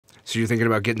So you're thinking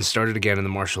about getting started again in the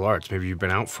martial arts. Maybe you've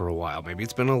been out for a while. Maybe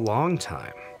it's been a long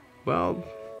time. Well,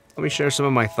 let me share some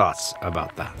of my thoughts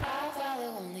about that.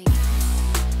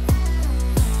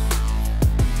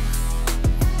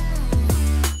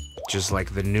 Just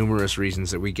like the numerous reasons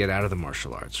that we get out of the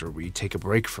martial arts or we take a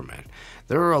break from it,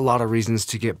 there are a lot of reasons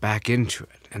to get back into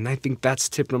it. And I think that's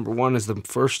tip number one, is the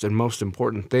first and most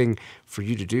important thing for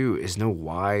you to do is know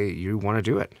why you want to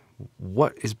do it.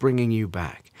 What is bringing you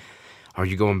back? Are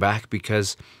you going back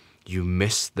because you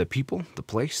miss the people, the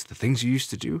place, the things you used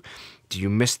to do? Do you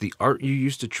miss the art you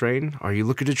used to train? Are you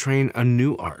looking to train a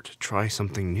new art, try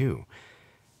something new?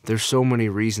 There's so many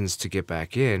reasons to get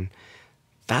back in.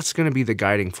 That's going to be the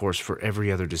guiding force for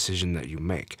every other decision that you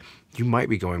make. You might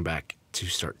be going back to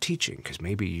start teaching because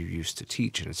maybe you used to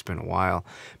teach and it's been a while.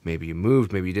 Maybe you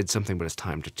moved, maybe you did something, but it's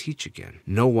time to teach again.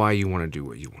 Know why you want to do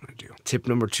what you want to do. Tip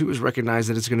number two is recognize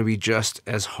that it's going to be just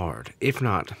as hard. If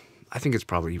not, I think it's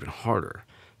probably even harder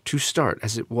to start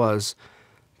as it was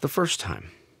the first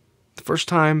time. The first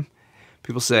time,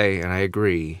 people say, and I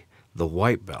agree, the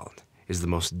white belt is the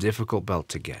most difficult belt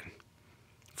to get.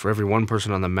 For every one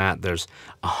person on the mat, there's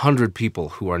 100 people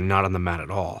who are not on the mat at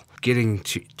all. Getting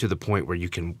to the point where you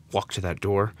can walk to that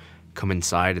door, come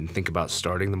inside and think about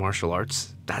starting the martial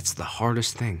arts, that's the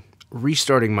hardest thing.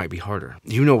 Restarting might be harder.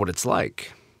 You know what it's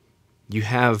like. You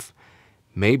have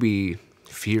maybe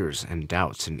fears and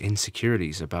doubts and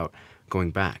insecurities about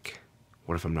going back.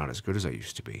 What if I'm not as good as I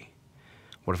used to be?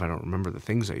 What if I don't remember the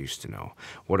things I used to know?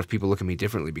 What if people look at me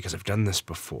differently because I've done this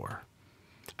before?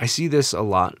 I see this a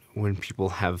lot when people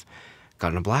have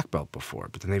gotten a black belt before,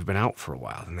 but then they've been out for a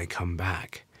while, then they come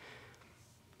back.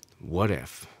 What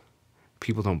if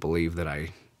people don't believe that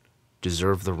I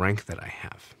deserve the rank that I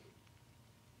have?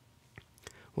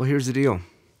 Well, here's the deal.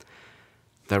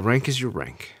 That rank is your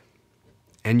rank,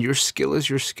 and your skill is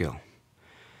your skill.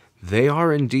 They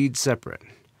are indeed separate.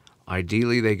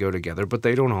 Ideally, they go together, but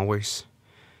they don't always.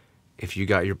 If you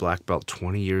got your black belt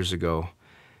 20 years ago,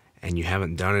 and you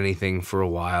haven't done anything for a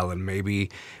while, and maybe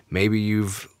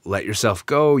you've let yourself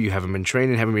go, you haven't been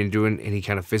training, haven't been doing any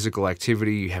kind of physical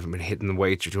activity, you haven't been hitting the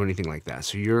weights or doing anything like that.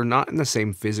 So you're not in the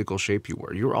same physical shape you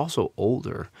were. You're also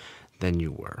older than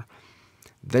you were.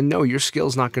 Then no, your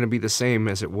skill's not going to be the same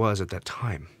as it was at that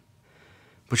time.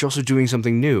 But you're also doing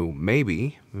something new.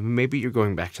 Maybe you're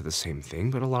going back to the same thing,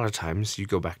 but a lot of times you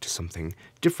go back to something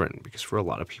different, because for a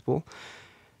lot of people,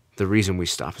 the reason we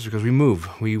stop is because we move.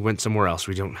 We went somewhere else.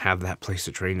 We don't have that place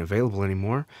to train available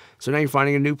anymore. So now you're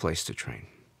finding a new place to train.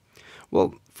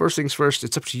 Well, first things first,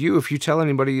 it's up to you if you tell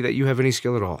anybody that you have any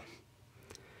skill at all.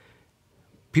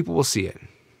 People will see it.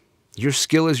 Your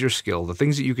skill is your skill. The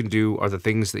things that you can do are the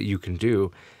things that you can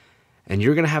do. And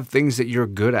you're going to have things that you're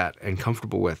good at and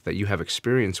comfortable with, that you have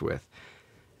experience with.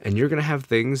 And you're going to have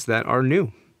things that are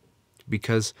new.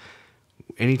 Because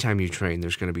anytime you train,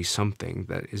 there's going to be something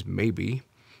that is maybe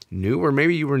new, or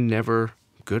maybe you were never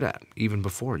good at, even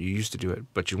before. You used to do it,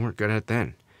 but you weren't good at it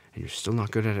then, and you're still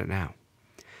not good at it now.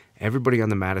 Everybody on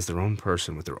the mat is their own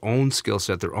person with their own skill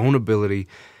set, their own ability,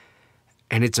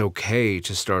 and it's okay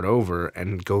to start over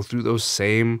and go through those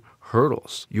same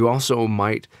hurdles. You also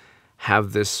might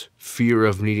have this fear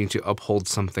of needing to uphold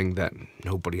something that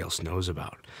nobody else knows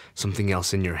about, something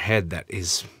else in your head that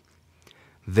is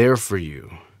there for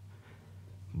you,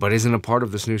 but isn't a part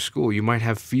of this new school. You might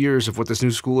have fears of what this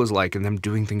new school is like and them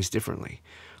doing things differently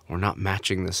or not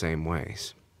matching the same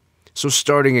ways. So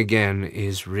starting again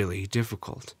is really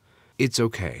difficult. It's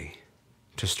okay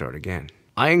to start again.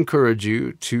 I encourage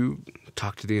you to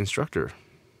talk to the instructor.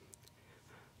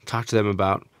 Talk to them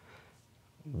about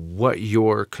what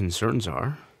your concerns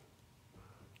are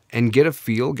and get a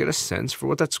feel, get a sense for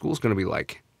what that school is going to be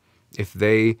like. If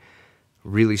they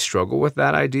really struggle with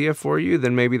that idea for you,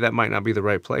 then maybe that might not be the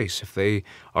right place. If they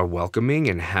are welcoming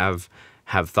and have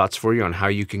thoughts for you on how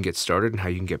you can get started and how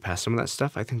you can get past some of that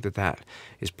stuff, I think that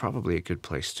is probably a good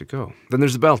place to go. Then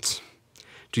there's the belts.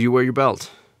 Do you wear your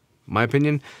belt? My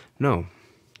opinion, no.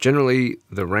 Generally,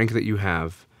 the rank that you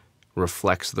have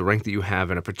reflects the rank that you have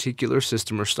in a particular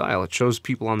system or style. It shows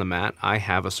people on the mat, I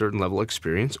have a certain level of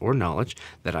experience or knowledge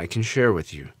that I can share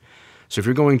with you. So if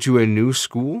you're going to a new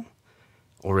school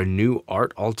or a new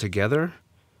art altogether,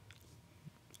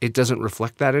 it doesn't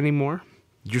reflect that anymore.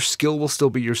 Your skill will still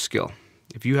be your skill.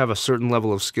 If you have a certain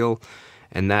level of skill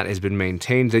and that has been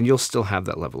maintained, then you'll still have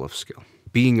that level of skill.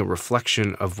 Being a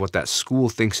reflection of what that school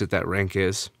thinks that rank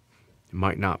is, it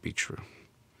might not be true.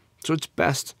 So it's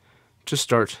best to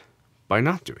start by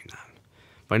not doing that,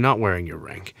 by not wearing your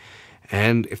rank.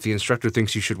 And if the instructor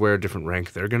thinks you should wear a different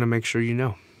rank, they're going to make sure you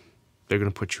know. They're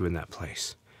going to put you in that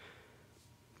place.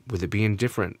 With it being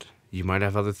different, You might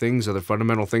have other things, other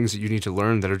fundamental things that you need to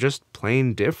learn that are just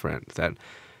plain different, that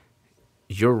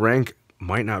your rank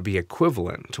might not be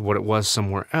equivalent to what it was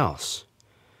somewhere else.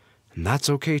 And that's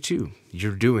okay too.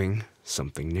 You're doing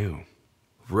something new.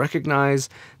 Recognize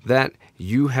that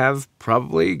you have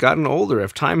probably gotten older.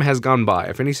 If time has gone by,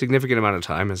 if any significant amount of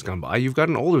time has gone by, you've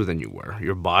gotten older than you were.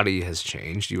 Your body has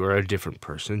changed. You are a different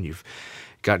person. You've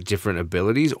got different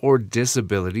abilities or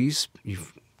disabilities.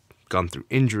 You've gone through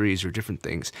injuries or different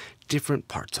things, different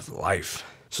parts of life.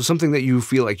 So something that you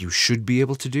feel like you should be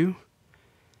able to do,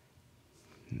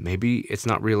 maybe it's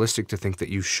not realistic to think that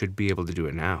you should be able to do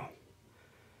it now.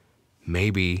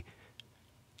 Maybe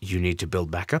you need to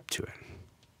build back up to it.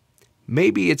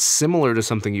 Maybe it's similar to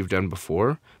something you've done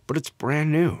before, but it's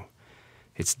brand new.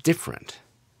 It's different,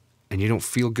 and you don't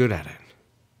feel good at it.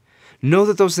 Know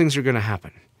that those things are going to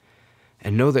happen,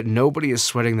 and know that nobody is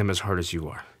sweating them as hard as you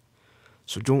are.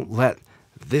 So don't let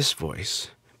this voice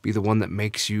be the one that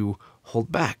makes you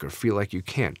hold back or feel like you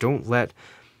can't. Don't let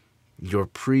your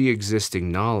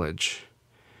pre-existing knowledge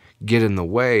get in the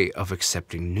way of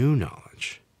accepting new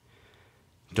knowledge.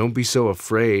 Don't be so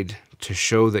afraid to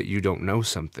show that you don't know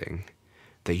something,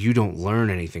 that you don't learn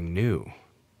anything new,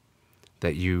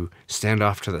 that you stand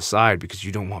off to the side because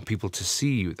you don't want people to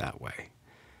see you that way.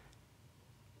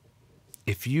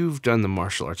 If you've done the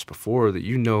martial arts before, that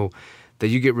you know that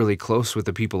you get really close with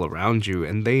the people around you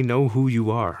and they know who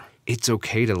you are. It's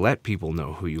okay to let people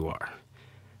know who you are.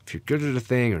 If you're good at a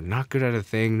thing or not good at a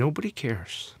thing, nobody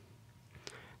cares.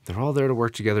 They're all there to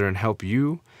work together and help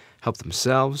you, help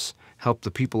themselves, help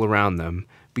the people around them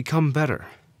become better.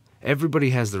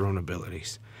 Everybody has their own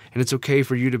abilities, and it's okay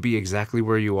for you to be exactly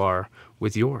where you are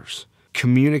with yours.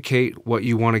 Communicate what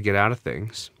you want to get out of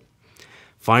things.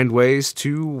 Find ways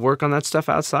to work on that stuff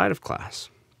outside of class,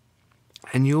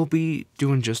 and you'll be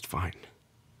doing just fine.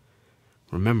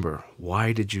 Remember,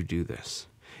 why did you do this?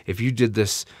 If you did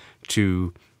this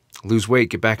to lose weight,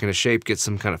 get back into shape, get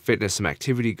some kind of fitness, some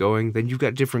activity going, then you've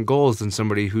got different goals than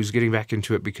somebody who's getting back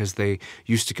into it because they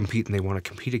used to compete and they want to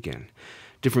compete again.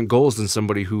 Different goals than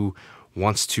somebody who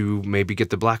wants to maybe get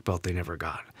the black belt they never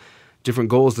got. Different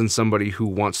goals than somebody who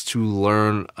wants to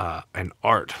learn an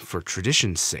art for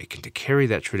tradition's sake and to carry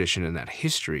that tradition and that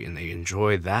history, and they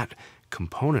enjoy that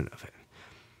component of it.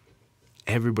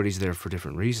 Everybody's there for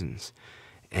different reasons,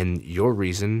 and your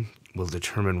reason will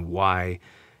determine why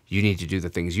you need to do the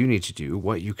things you need to do,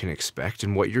 what you can expect,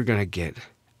 and what you're going to get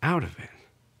out of it.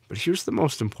 But here's the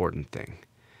most important thing.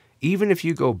 Even if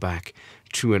you go back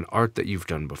to an art that you've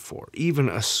done before, even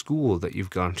a school that you've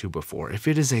gone to before, if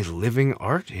it is a living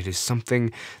art, it is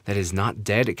something that is not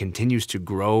dead, it continues to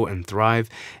grow and thrive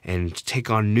and take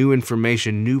on new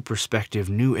information, new perspective,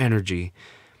 new energy,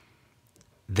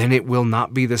 then it will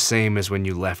not be the same as when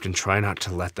you left, and try not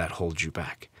to let that hold you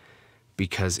back.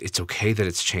 Because it's okay that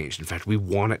it's changed. In fact, we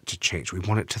want it to change. We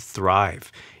want it to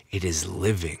thrive. It is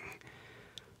living.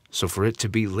 So for it to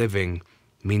be living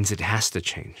means it has to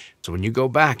change. So when you go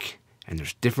back and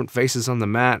there's different faces on the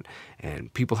mat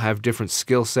and people have different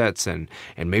skill sets and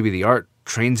maybe the art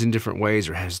trains in different ways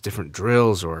or has different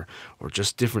drills or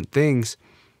just different things,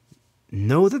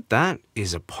 know that that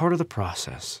is a part of the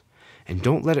process. And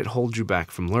don't let it hold you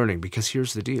back from learning, because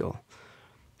here's the deal.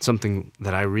 Something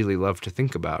that I really love to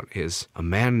think about is a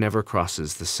man never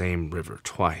crosses the same river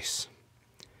twice.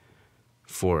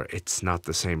 For it's not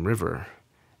the same river,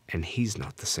 and he's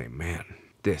not the same man.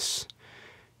 This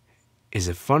is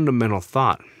a fundamental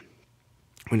thought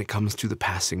when it comes to the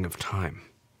passing of time.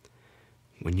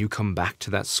 When you come back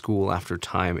to that school after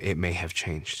time, it may have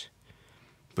changed.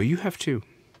 But you have too.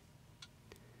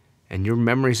 And your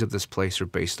memories of this place are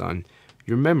based on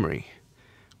your memory,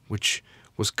 which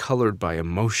was colored by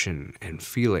emotion and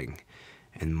feeling,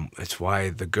 and it's why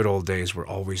the good old days were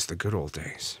always the good old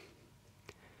days.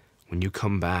 When you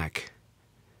come back,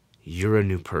 you're a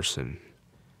new person.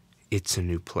 It's a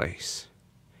new place.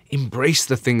 Embrace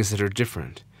the things that are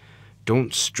different.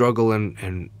 Don't struggle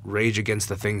and rage against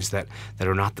the things that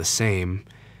are not the same.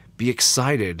 Be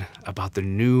excited about the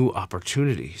new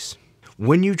opportunities.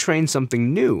 When you train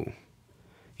something new,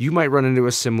 you might run into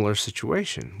a similar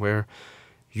situation where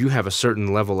you have a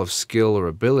certain level of skill or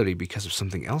ability because of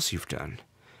something else you've done.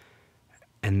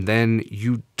 And then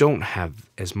you don't have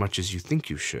as much as you think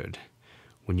you should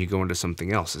when you go into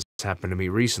something else. This happened to me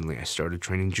recently. I started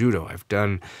training judo. I've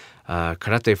done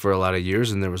karate for a lot of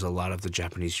years, and there was a lot of the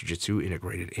Japanese jiu-jitsu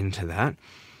integrated into that.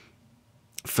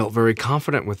 Felt very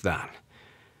confident with that.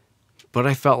 But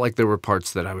I felt like there were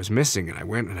parts that I was missing, and I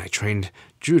went and I trained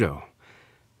judo.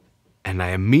 And I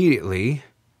immediately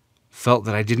felt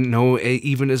that I didn't know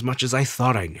even as much as I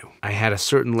thought I knew. I had a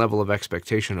certain level of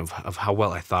expectation of how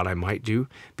well I thought I might do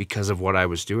because of what I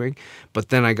was doing. But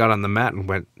then I got on the mat and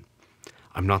went,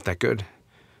 I'm not that good.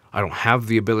 I don't have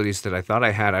the abilities that I thought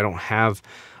I had. I'm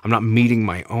not meeting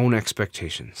my own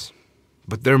expectations.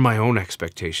 But they're my own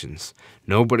expectations.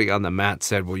 Nobody on the mat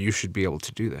said, well, you should be able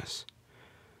to do this.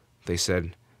 They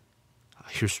said,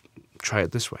 try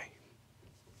it this way.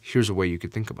 Here's a way you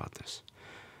could think about this.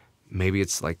 Maybe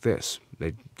it's like this.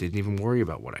 They didn't even worry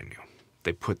about what I knew.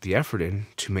 They put the effort in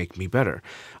to make me better.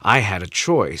 I had a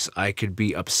choice. I could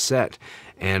be upset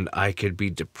and I could be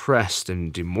depressed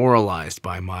and demoralized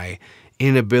by my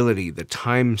inability, the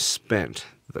time spent,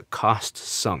 the cost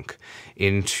sunk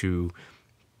into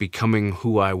becoming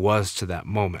who I was to that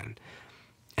moment,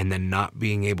 and then not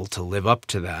being able to live up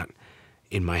to that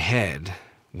in my head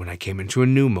when I came into a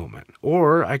new moment.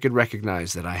 Or I could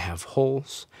recognize that I have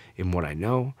holes in what I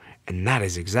know, and that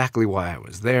is exactly why I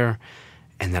was there,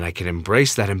 and then I can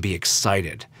embrace that and be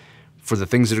excited for the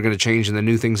things that are going to change and the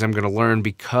new things I'm going to learn,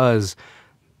 because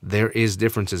there is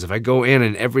differences. If I go in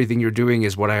and everything you're doing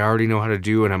is what I already know how to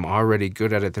do and I'm already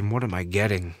good at it, then what am I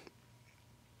getting?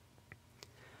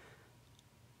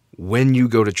 When you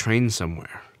go to train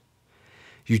somewhere,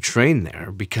 you train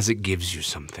there because it gives you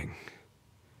something.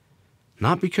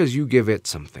 Not because you give it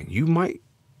something. You might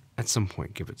at some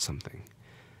point give it something.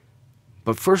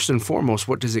 But first and foremost,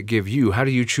 what does it give you? How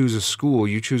do you choose a school?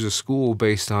 You choose a school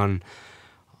based on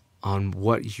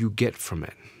what you get from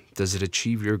it. Does it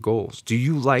achieve your goals? Do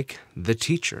you like the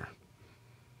teacher?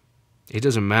 It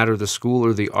doesn't matter the school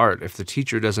or the art. If the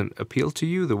teacher doesn't appeal to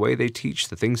you, the way they teach,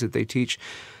 the things that they teach,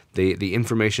 the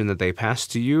information that they pass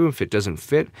to you, if it doesn't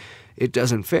fit, it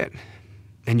doesn't fit.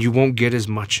 And you won't get as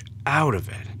much out of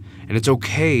it. And it's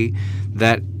okay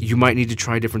that you might need to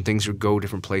try different things or go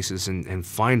different places and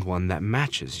find one that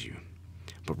matches you.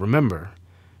 But remember,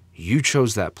 you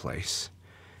chose that place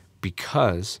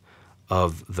because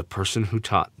of the person who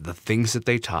taught, the things that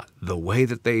they taught, the way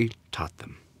that they taught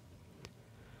them.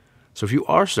 So if you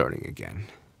are starting again,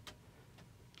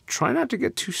 try not to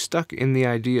get too stuck in the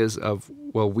ideas of,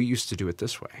 well, we used to do it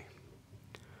this way.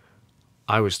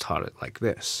 I was taught it like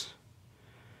this.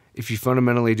 If you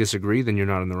fundamentally disagree, then you're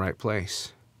not in the right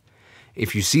place.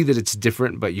 If you see that it's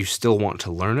different, but you still want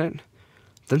to learn it,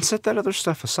 then set that other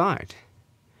stuff aside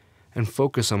and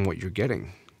focus on what you're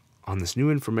getting, on this new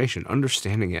information,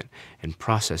 understanding it and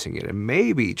processing it, and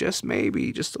maybe, just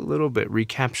a little bit,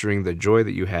 recapturing the joy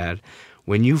that you had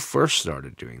when you first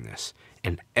started doing this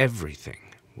and everything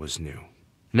was new.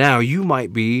 Now, you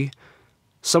might be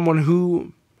someone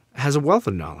who has a wealth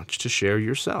of knowledge to share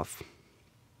yourself.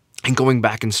 And going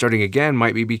back and starting again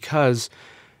might be because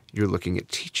you're looking at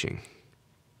teaching.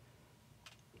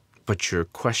 But you're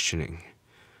questioning,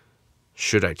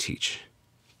 should I teach?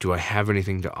 Do I have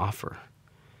anything to offer?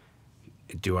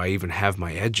 Do I even have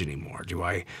my edge anymore? Do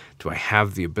I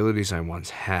have the abilities I once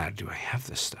had? Do I have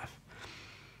this stuff?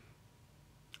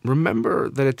 Remember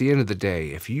that at the end of the day,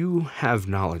 if you have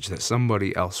knowledge that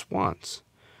somebody else wants,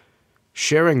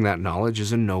 sharing that knowledge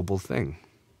is a noble thing.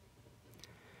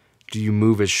 Do you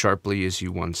move as sharply as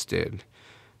you once did?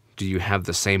 Do you have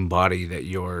the same body that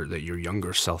your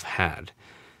younger self had?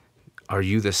 Are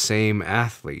you the same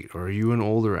athlete, or are you an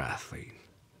older athlete?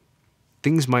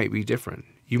 Things might be different.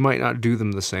 You might not do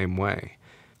them the same way.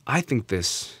 I think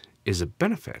this is a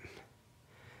benefit.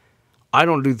 I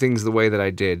don't do things the way that I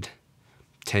did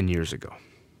 10 years ago.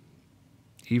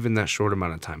 Even that short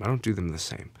amount of time, I don't do them the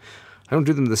same. I don't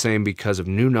do them the same because of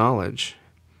new knowledge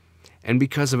and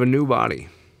because of a new body.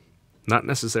 Not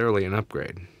necessarily an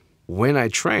upgrade. When I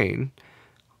train,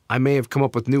 I may have come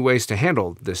up with new ways to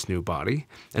handle this new body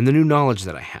and the new knowledge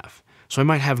that I have. So I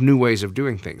might have new ways of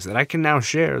doing things that I can now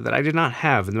share that I did not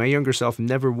have and my younger self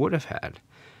never would have had.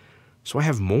 So I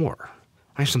have more.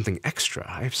 I have something extra.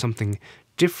 I have something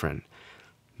different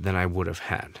than I would have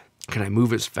had. Can I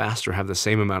move as fast or have the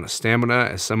same amount of stamina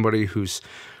as somebody who's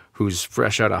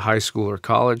fresh out of high school or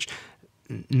college?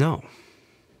 No.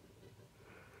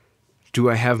 Do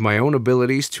I have my own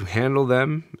abilities to handle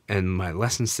them and my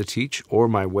lessons to teach, or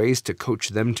my ways to coach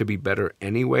them to be better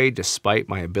anyway, despite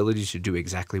my ability to do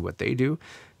exactly what they do?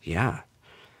 Yeah.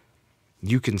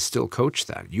 You can still coach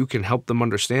that. You can help them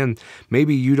understand.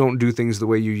 Maybe you don't do things the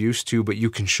way you used to, but you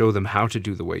can show them how to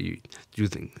do the way you do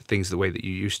things the way that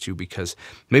you used to, because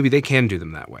maybe they can do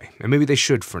them that way, and maybe they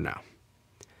should for now.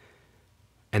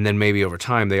 And then maybe over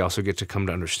time, they also get to come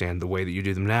to understand the way that you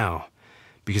do them now,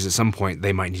 because at some point,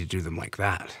 they might need to do them like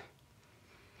that.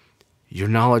 Your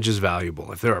knowledge is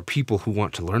valuable. If there are people who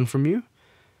want to learn from you,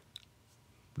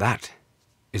 that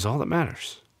is all that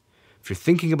matters. If you're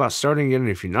thinking about starting again, and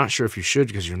if you're not sure if you should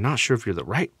because you're not sure if you're the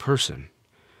right person,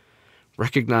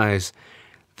 recognize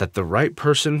that the right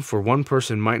person for one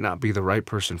person might not be the right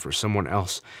person for someone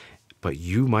else, but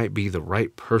you might be the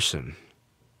right person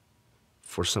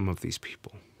for some of these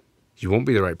people. You won't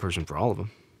be the right person for all of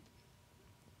them.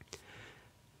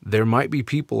 There might be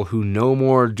people who know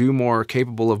more, do more,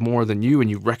 capable of more than you, and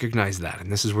you recognize that.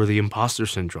 And this is where the imposter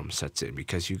syndrome sets in,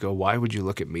 because you go, why would you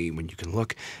look at me when you can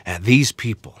look at these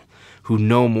people who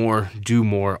know more, do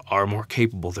more, are more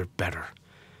capable, they're better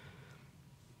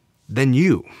than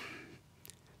you?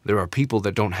 There are people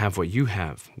that don't have what you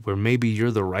have, where maybe you're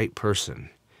the right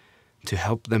person to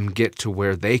help them get to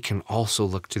where they can also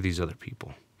look to these other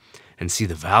people and see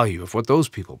the value of what those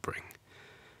people bring,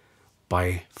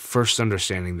 by first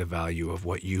understanding the value of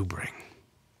what you bring.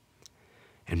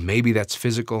 And maybe that's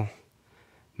physical,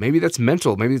 maybe that's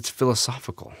mental, maybe it's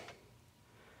philosophical.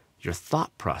 Your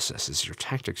thought processes, your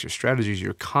tactics, your strategies,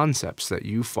 your concepts that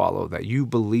you follow, that you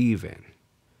believe in.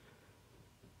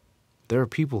 There are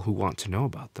people who want to know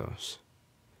about those.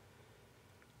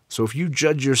 So if you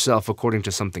judge yourself according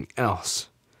to something else,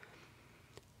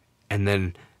 and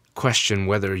then question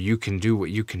whether you can do what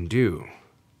you can do,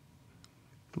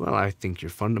 well, I think you're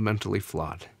fundamentally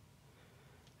flawed.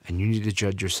 And you need to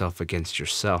judge yourself against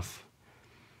yourself.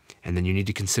 And then you need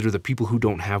to consider the people who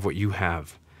don't have what you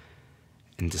have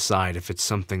and decide if it's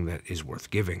something that is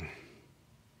worth giving.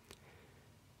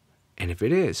 And if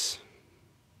it is,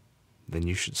 then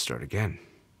you should start again.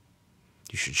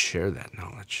 You should share that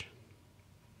knowledge.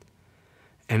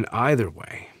 And either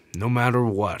way, no matter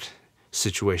what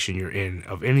situation you're in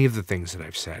of any of the things that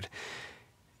I've said,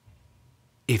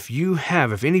 if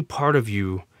any part of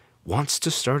you wants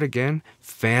to start again,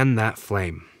 fan that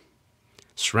flame.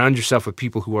 Surround yourself with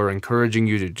people who are encouraging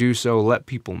you to do so. Let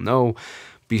people know.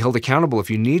 Be held accountable if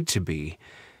you need to be.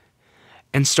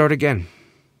 And start again.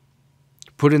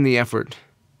 Put in the effort.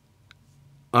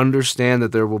 Understand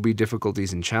that there will be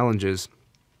difficulties and challenges,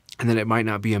 and that it might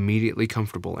not be immediately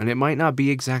comfortable, and it might not be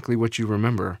exactly what you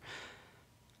remember.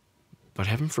 But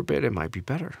heaven forbid, it might be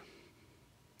better.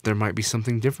 There might be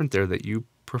something different there that you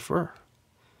prefer.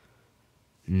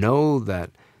 Know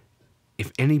that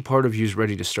if any part of you is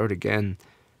ready to start again,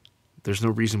 there's no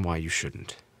reason why you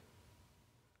shouldn't.